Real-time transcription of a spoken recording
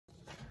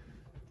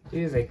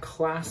is a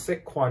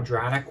classic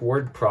quadratic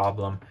word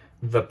problem.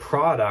 The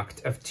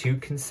product of two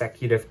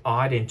consecutive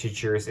odd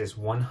integers is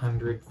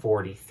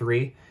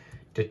 143.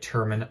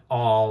 Determine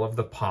all of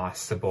the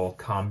possible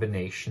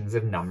combinations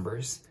of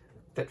numbers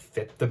that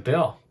fit the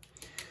bill.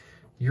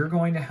 You're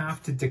going to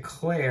have to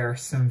declare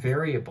some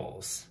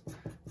variables.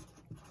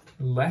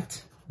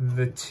 Let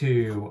the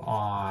two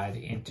odd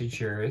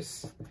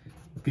integers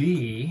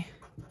be.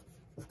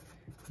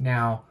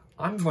 Now,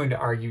 I'm going to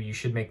argue you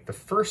should make the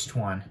first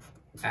one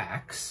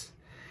x,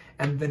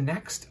 and the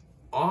next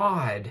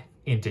odd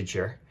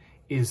integer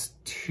is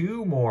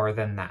 2 more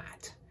than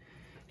that.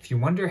 If you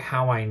wonder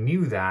how I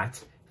knew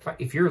that,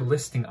 if you're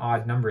listing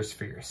odd numbers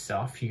for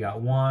yourself, you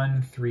got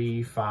 1,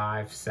 3,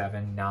 5,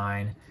 7,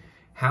 9.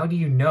 How do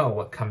you know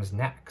what comes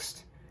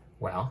next?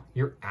 Well,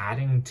 you're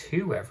adding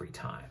 2 every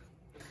time.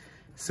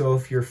 So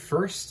if your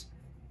first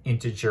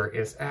integer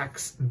is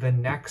x, the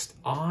next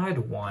odd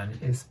one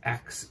is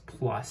x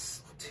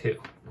plus 2.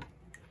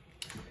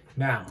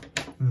 Now,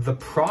 the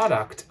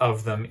product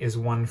of them is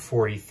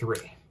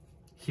 143.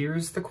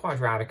 Here's the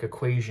quadratic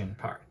equation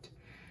part.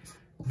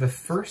 The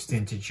first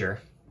integer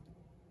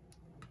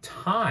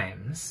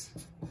times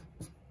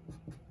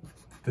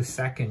the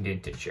second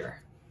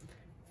integer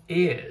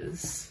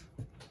is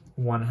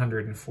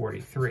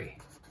 143.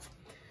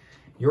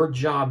 Your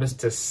job is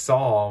to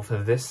solve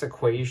this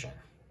equation.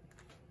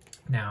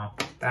 Now,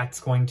 that's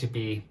going to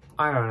be,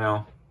 I don't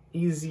know,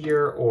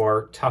 easier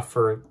or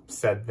tougher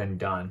said than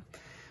done.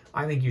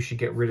 I think you should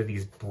get rid of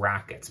these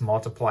brackets,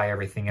 multiply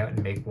everything out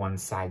and make one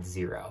side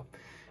 0.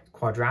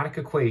 Quadratic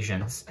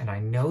equations, and I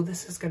know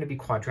this is going to be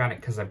quadratic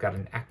because I've got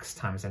an x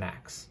times an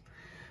x,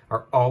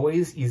 are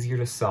always easier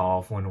to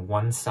solve when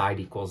one side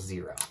equals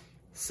 0.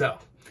 So,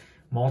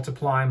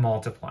 multiply,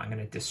 multiply. I'm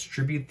going to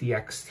distribute the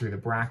x through the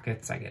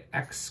brackets. I get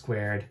x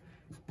squared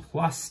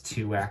plus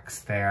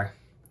 2x there.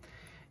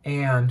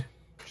 And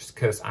just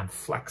because I'm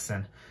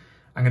flexing,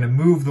 I'm going to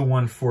move the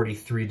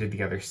 143 to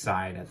the other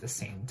side at the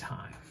same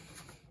time.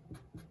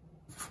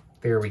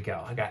 There we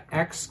go. I got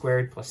x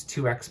squared plus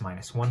 2x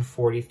minus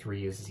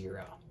 143 is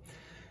 0.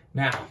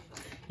 Now,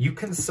 you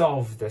can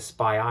solve this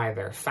by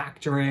either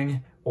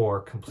factoring or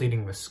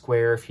completing the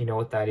square, if you know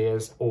what that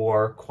is,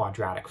 or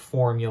quadratic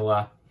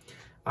formula.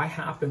 I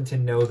happen to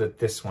know that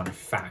this one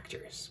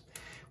factors.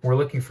 We're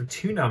looking for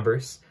two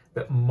numbers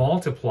that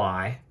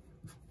multiply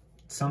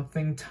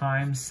something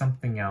times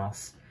something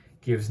else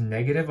gives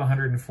negative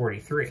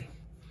 143.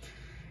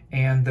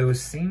 And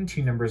those same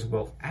two numbers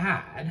will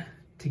add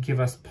to give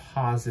us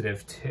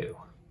positive 2.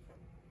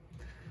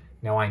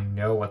 Now I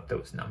know what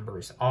those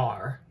numbers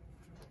are.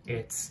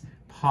 It's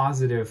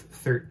positive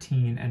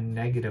 13 and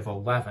negative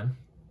 11.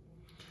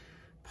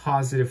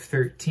 Positive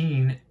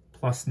 13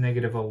 plus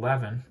negative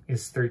 11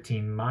 is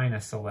 13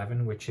 minus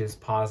 11, which is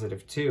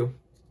positive 2.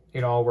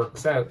 It all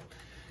works out.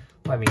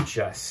 Let me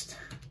just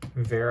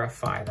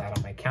verify that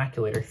on my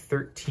calculator.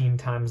 13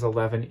 times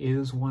 11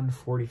 is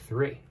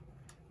 143.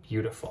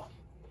 Beautiful.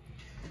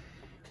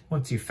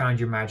 Once you've found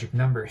your magic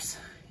numbers,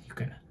 you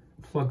can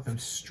plug them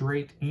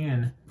straight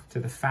in to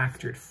the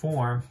factored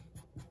form.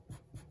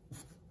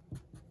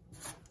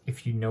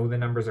 If you know the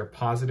numbers are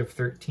positive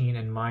 13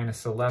 and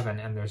minus 11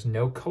 and there's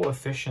no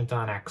coefficient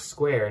on x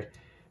squared,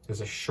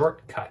 there's a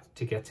shortcut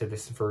to get to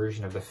this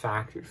version of the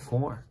factored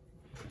form.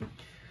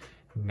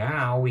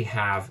 Now we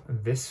have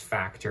this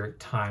factor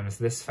times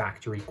this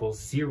factor equals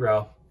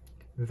 0.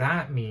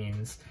 That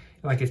means,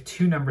 like, if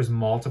two numbers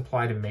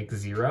multiply to make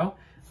 0,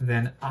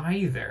 then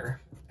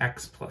either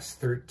x plus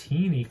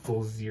 13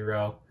 equals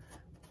 0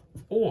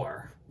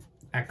 or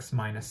x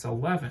minus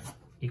 11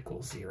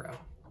 equals 0.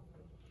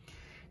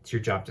 It's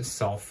your job to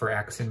solve for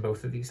x in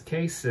both of these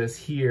cases.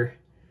 Here,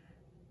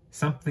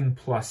 something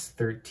plus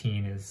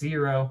 13 is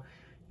 0.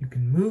 You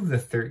can move the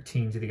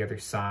 13 to the other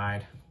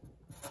side.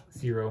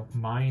 0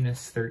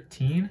 minus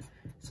 13.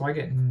 So I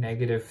get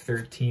negative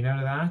 13 out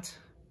of that.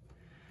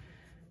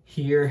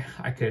 Here,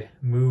 I could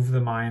move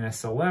the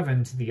minus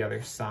 11 to the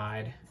other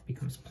side. It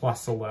becomes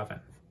plus 11.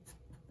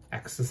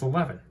 X is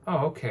 11.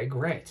 Oh, okay,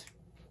 great.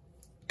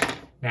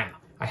 Now,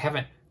 I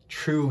haven't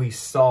truly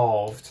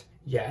solved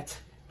yet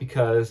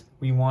because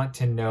we want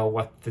to know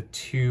what the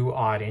two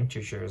odd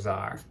integers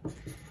are.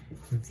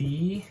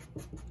 The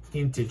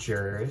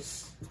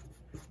integers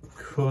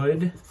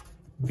could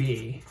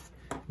be,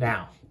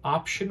 now,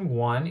 option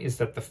 1 is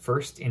that the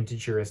first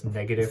integer is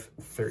negative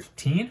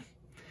 13,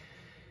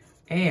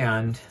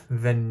 and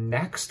the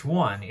next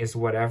one is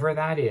whatever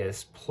that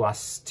is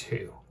plus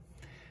 2.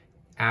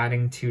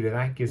 Adding 2 to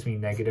that gives me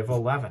negative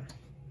 11.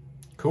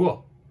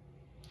 Cool.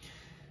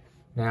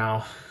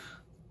 Now,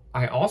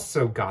 I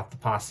also got the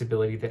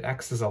possibility that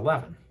x is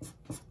 11.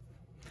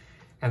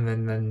 And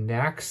then the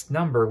next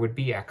number would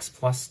be x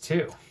plus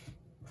 2.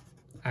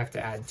 I have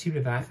to add 2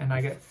 to that, and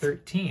I get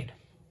 13.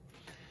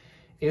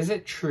 Is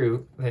it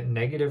true that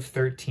negative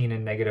 13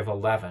 and negative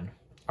 11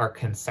 are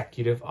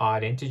consecutive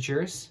odd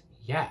integers?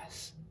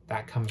 Yes,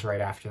 that comes right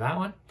after that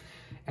one.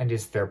 And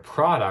is their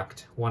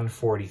product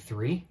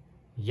 143?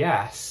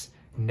 Yes,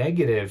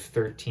 negative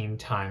 13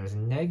 times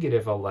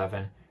negative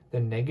 11 the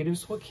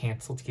negatives will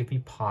cancel to give me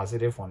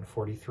positive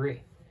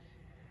 143.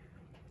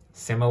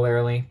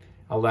 Similarly,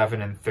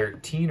 11 and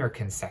 13 are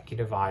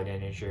consecutive odd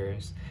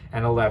integers,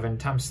 and 11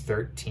 times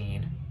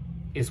 13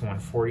 is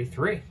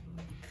 143.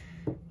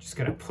 Just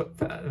going to put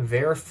the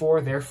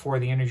therefore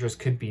the integers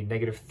could be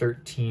negative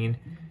 13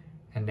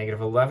 and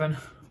negative 11,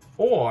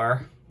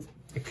 or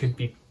it could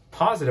be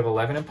positive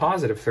 11 and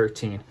positive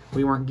 13.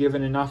 We weren't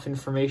given enough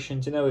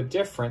information to know the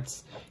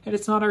difference, and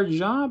it's not our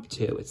job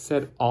to. It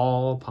said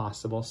all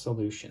possible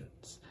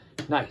solutions.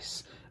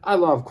 Nice. I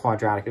love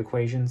quadratic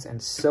equations,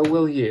 and so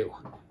will you.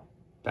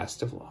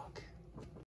 Best of luck.